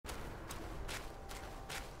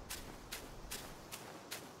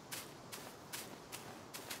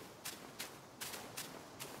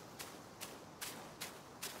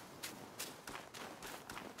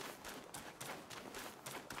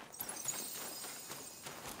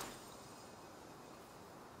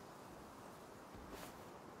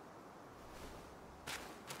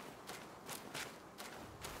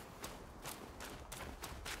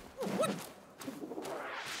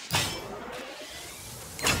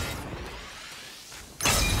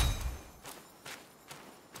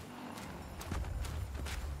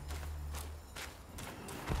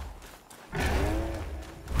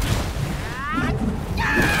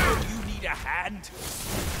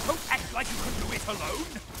it alone?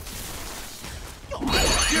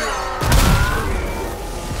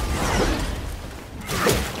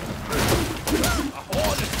 A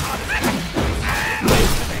horde is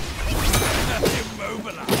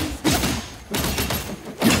immobilized.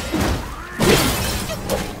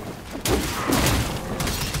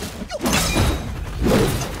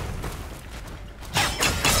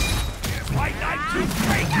 Here's my knife to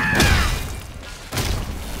break.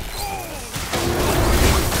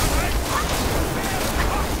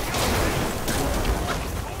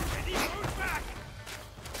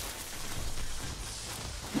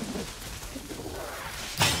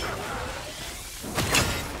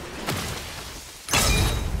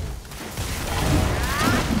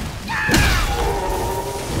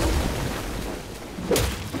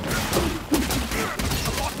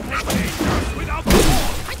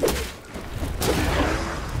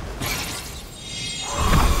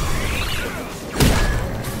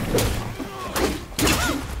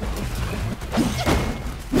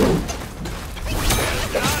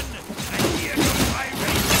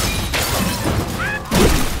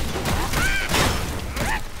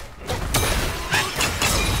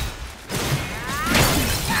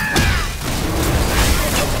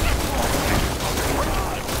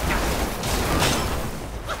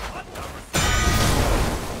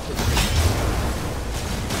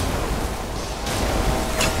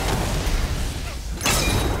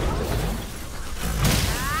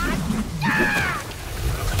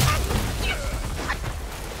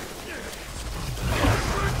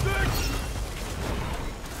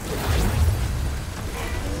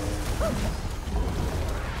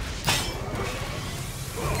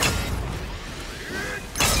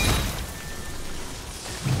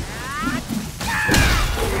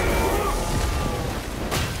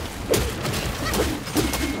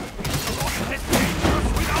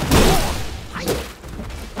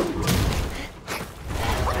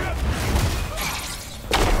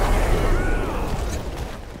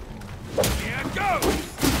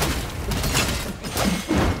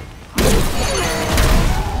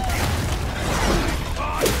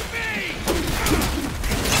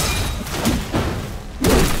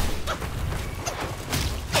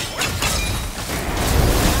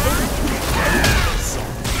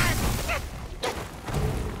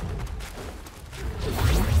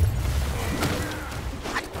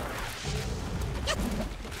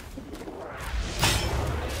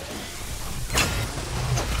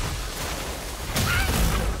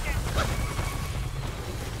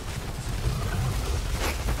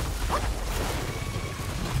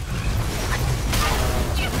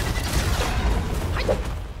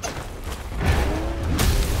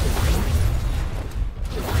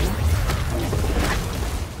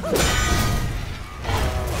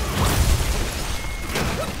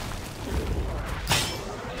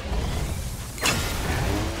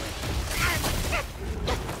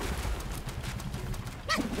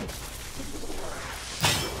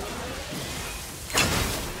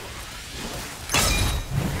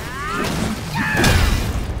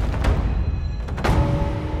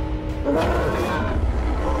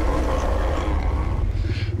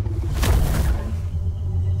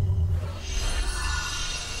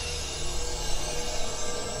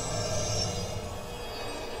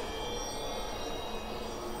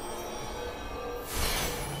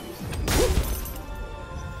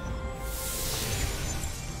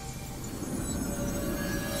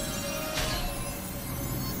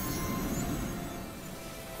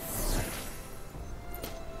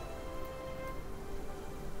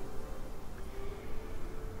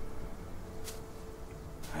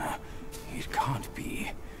 Can't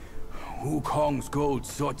be. Wukong's gold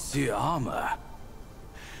Sotzi armor.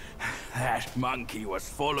 That monkey was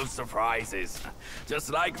full of surprises.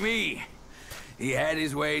 Just like me. He had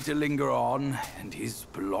his way to linger on, and his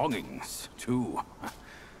belongings, too.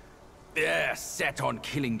 They're set on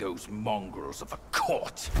killing those mongrels of a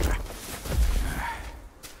court.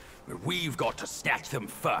 But we've got to snatch them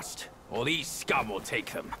first, or these scum will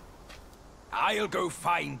take them. I'll go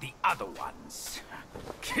find the other ones.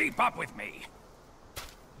 Keep up with me.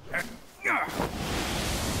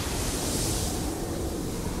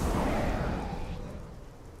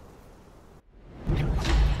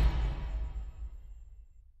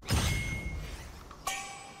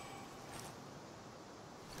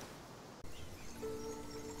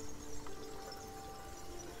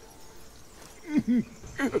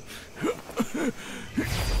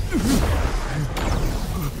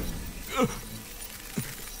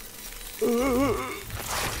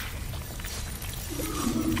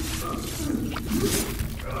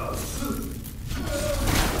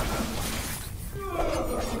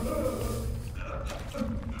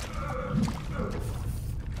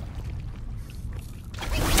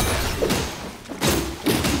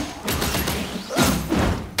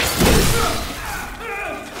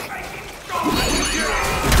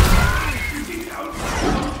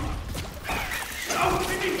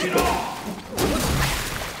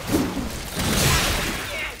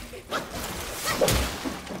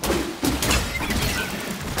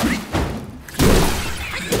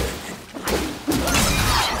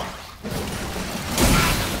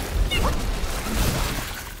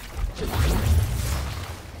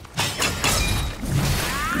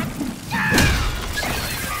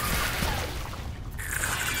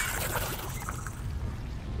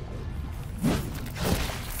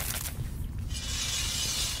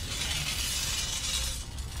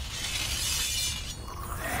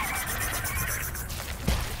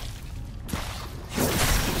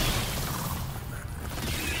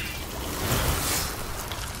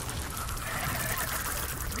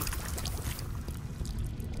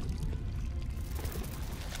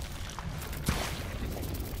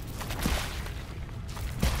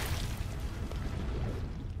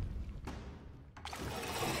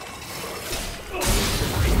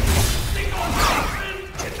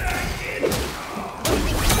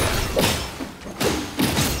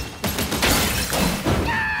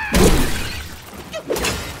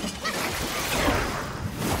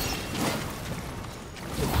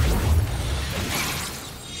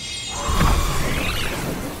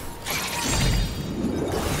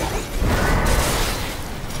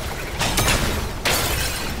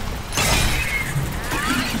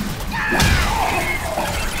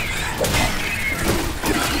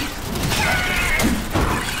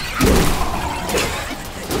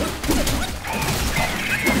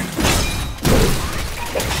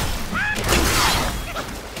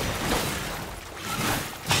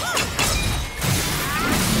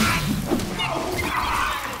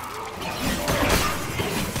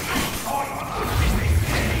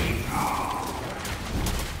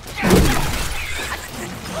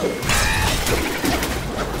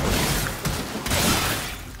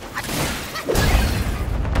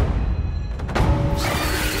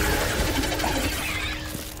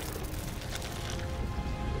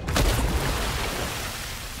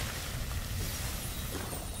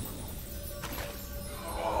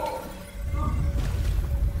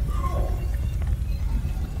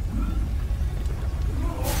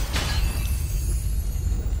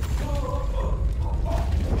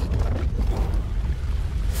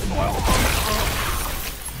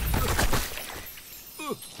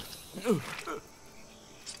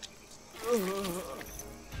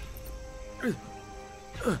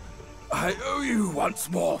 I owe you once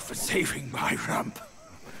more for saving my rump.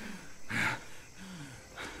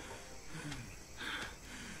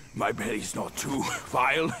 My belly's not too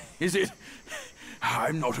vile, is it?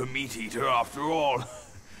 I'm not a meat eater after all.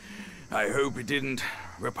 I hope it didn't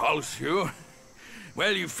repulse you.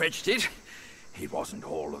 Well, you fetched it. It wasn't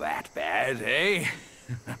all that bad, eh?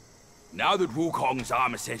 Now that Wukong's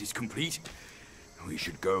armor set is complete, we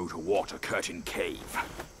should go to Water Curtain Cave.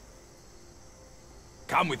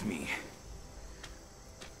 Come with me.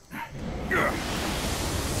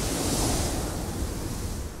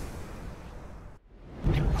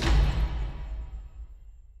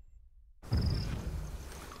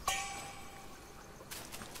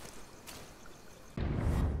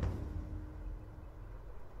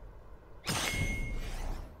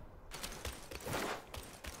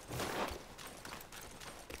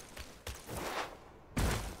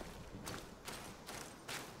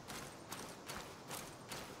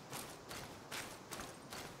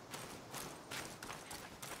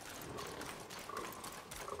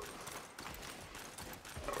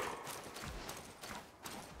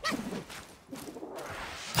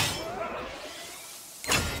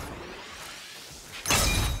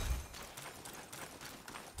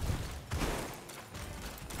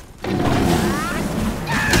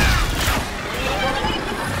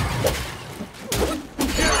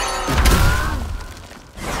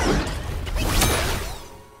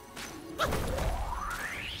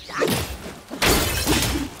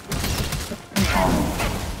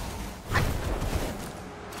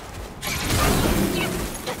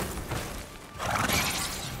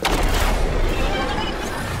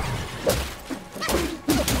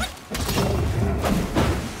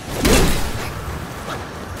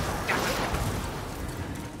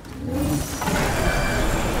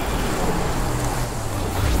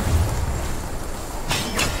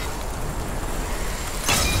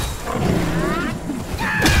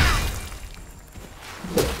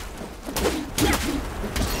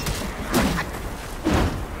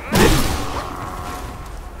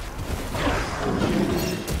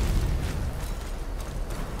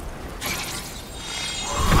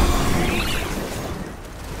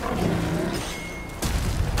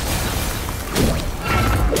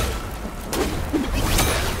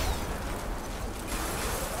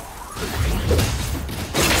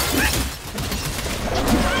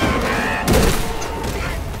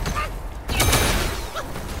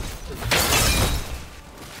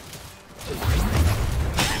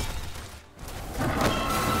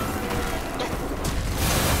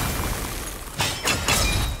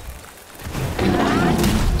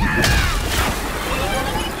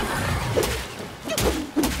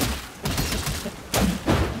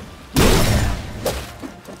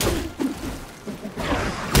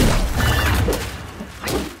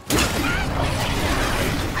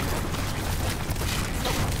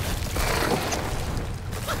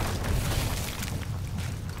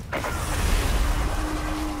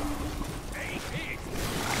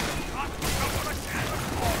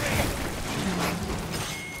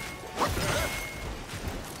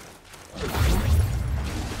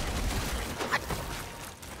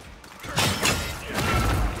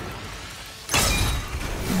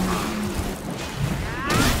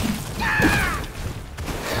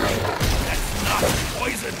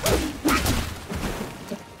 Poison!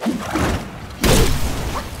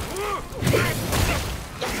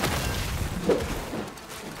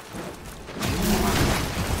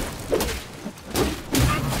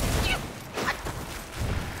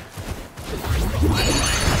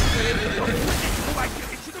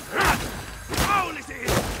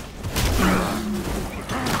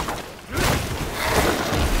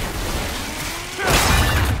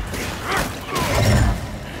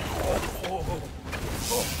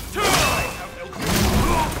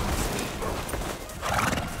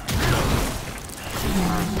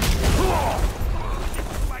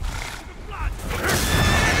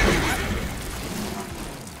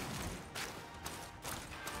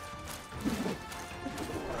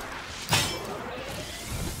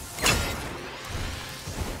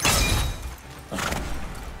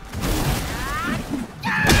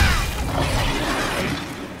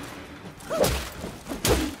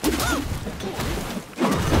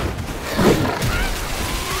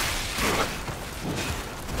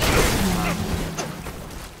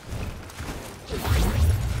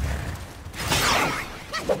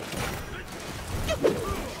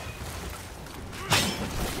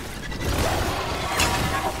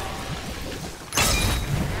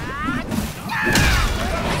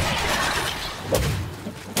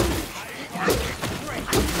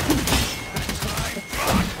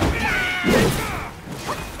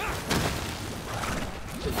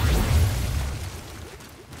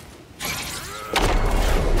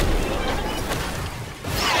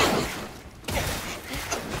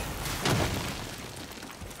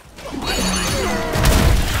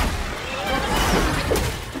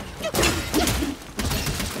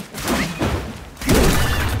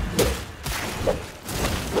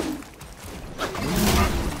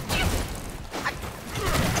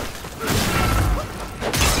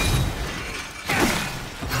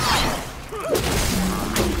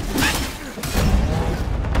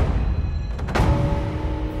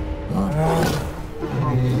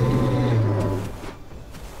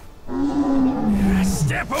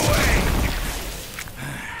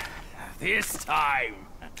 This time,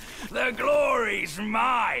 the glory's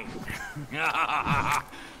mine!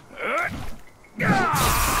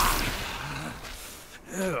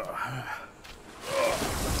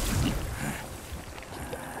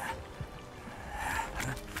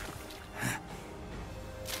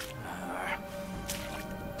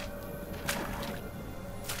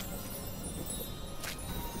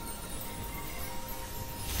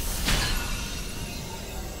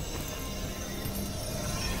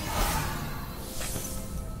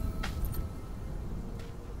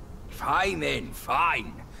 Fine then,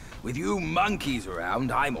 fine. With you monkeys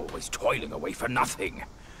around, I'm always toiling away for nothing.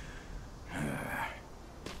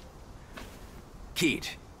 Kid,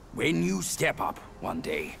 when you step up one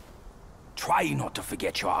day, try not to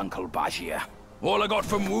forget your Uncle Bajir. All I got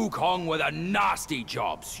from Wukong were the nasty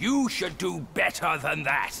jobs. You should do better than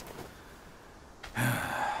that.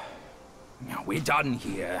 Now we're done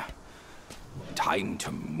here. Time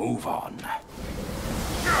to move on.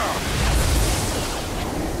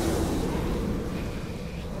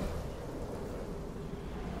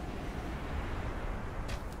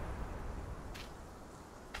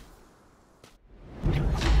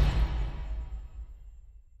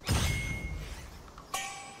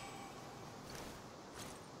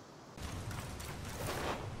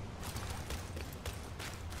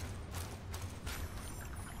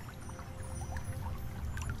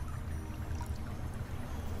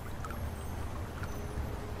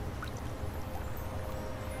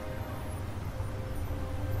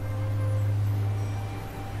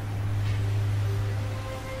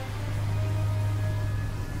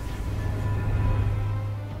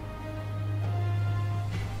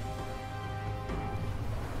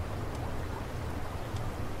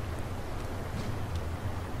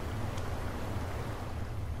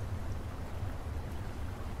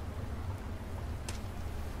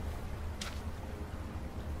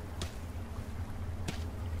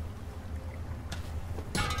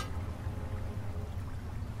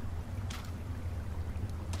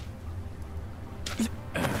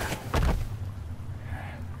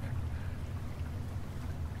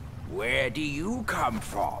 Where do you come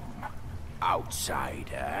from,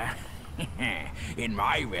 outsider? In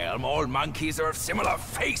my realm, all monkeys are of similar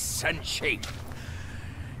face and shape.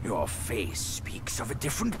 Your face speaks of a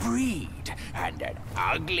different breed, and an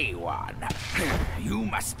ugly one. You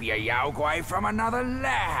must be a Yao Guai from another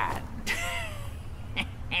land.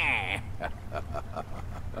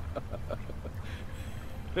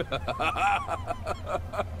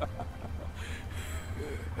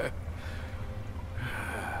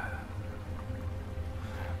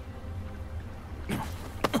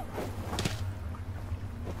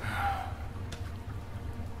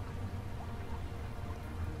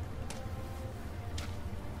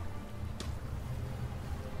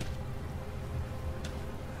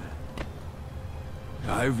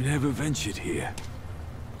 I've never ventured here.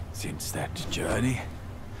 Since that journey,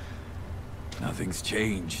 nothing's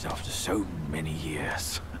changed after so many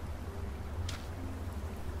years.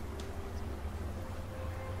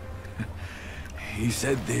 He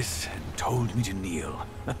said this and told me to kneel.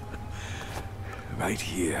 Right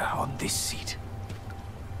here on this seat.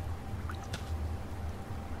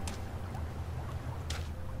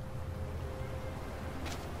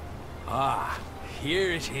 Ah,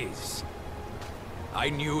 here it is. I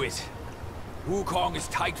knew it. Wukong is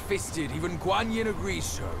tight-fisted, even Guan Yin agrees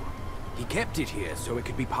so. He kept it here so it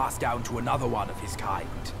could be passed down to another one of his kind.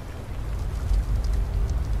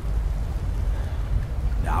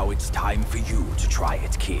 Now it's time for you to try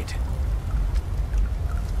it, kid.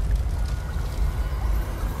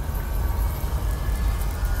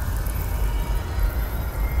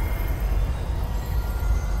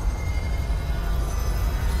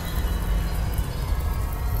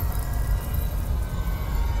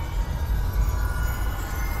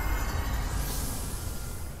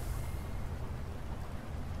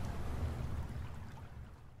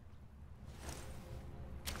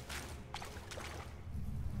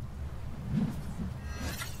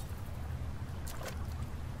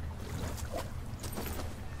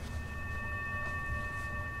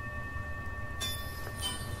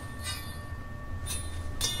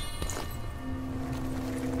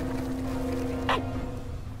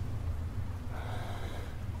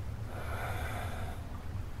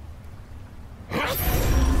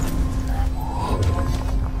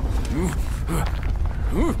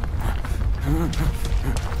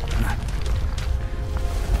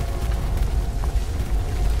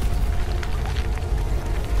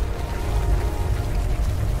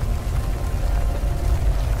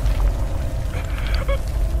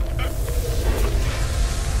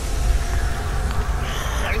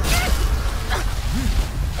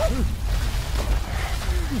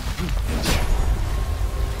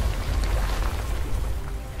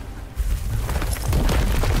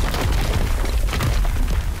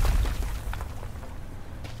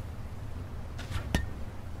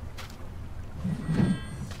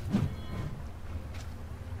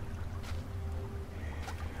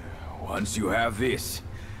 Once you have this,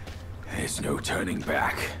 there's no turning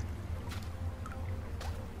back.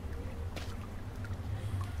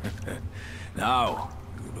 Now,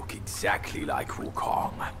 you look exactly like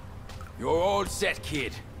Wukong. You're all set,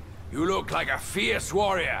 kid. You look like a fierce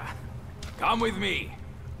warrior. Come with me.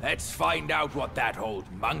 Let's find out what that old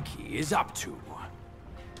monkey is up to.